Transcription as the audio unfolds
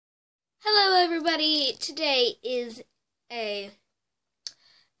everybody, today is a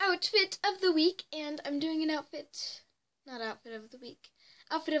outfit of the week, and I'm doing an outfit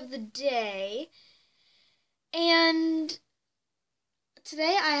of the day, and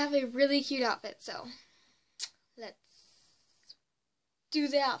today I have a really cute outfit, so let's do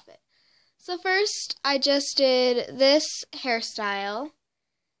the outfit. So first, I just did this hairstyle,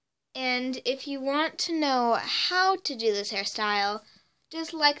 and if you want to know how to do this hairstyle,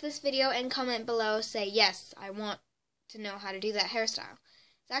 just like this video and comment below, say, yes, I want to know how to do that hairstyle.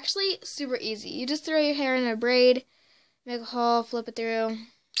 It's actually super easy. You just throw your hair in a braid, make a hole, flip it through.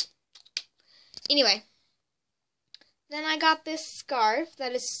 Anyway, then I got this scarf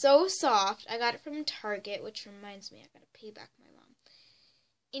that is so soft. I got it from Target, which reminds me, I gotta pay back my mom.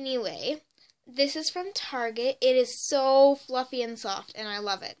 Anyway, this is from Target. It is so fluffy and soft, and I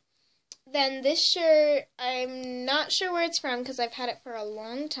love it. Then this shirt, I'm not sure where it's from because I've had it for a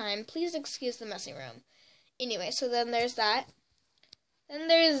long time. Please excuse the messy room. Anyway, so then there's that. Then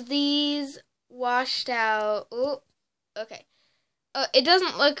there's these washed out. Oh, okay. It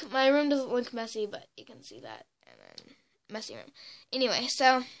doesn't look, my room doesn't look messy, but you can see that. And then messy room. Anyway,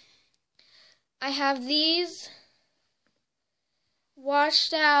 so I have these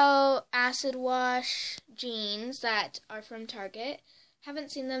washed out acid wash jeans that are from Target.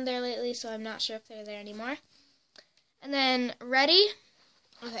 Haven't seen them there lately, so I'm not sure if they're there anymore. And then, ready?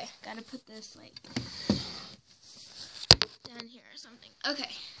 Okay, gotta put this, like, down here or something.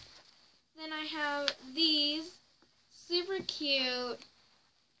 Okay. Then I have these super cute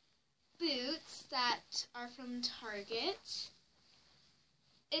boots that are from Target.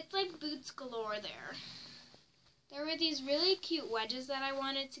 It's like boots galore there. There were these really cute wedges that I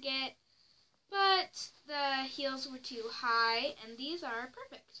wanted to get, but the heels were too high, and these are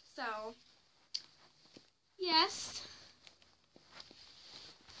perfect. So, yes.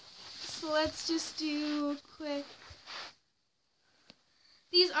 So let's just do quick.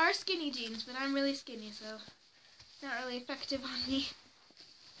 These are skinny jeans, but I'm really skinny, so not really effective on me.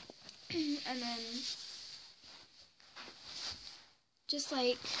 And then, just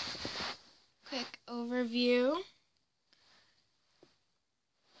like, quick overview.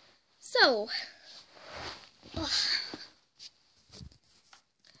 So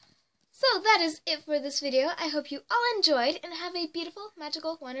that is it for this video. I hope you all enjoyed and have a beautiful,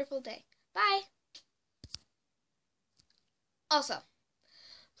 magical, wonderful day. Bye! Also,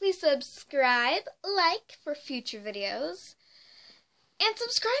 please subscribe, like for future videos. And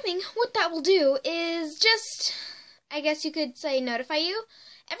subscribing, what that will do is just, I guess you could say, notify you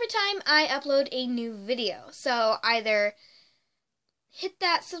every time I upload a new video. So either hit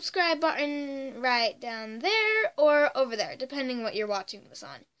that subscribe button right down there or over there, depending what you're watching this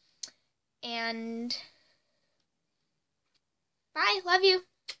on. And bye, love you.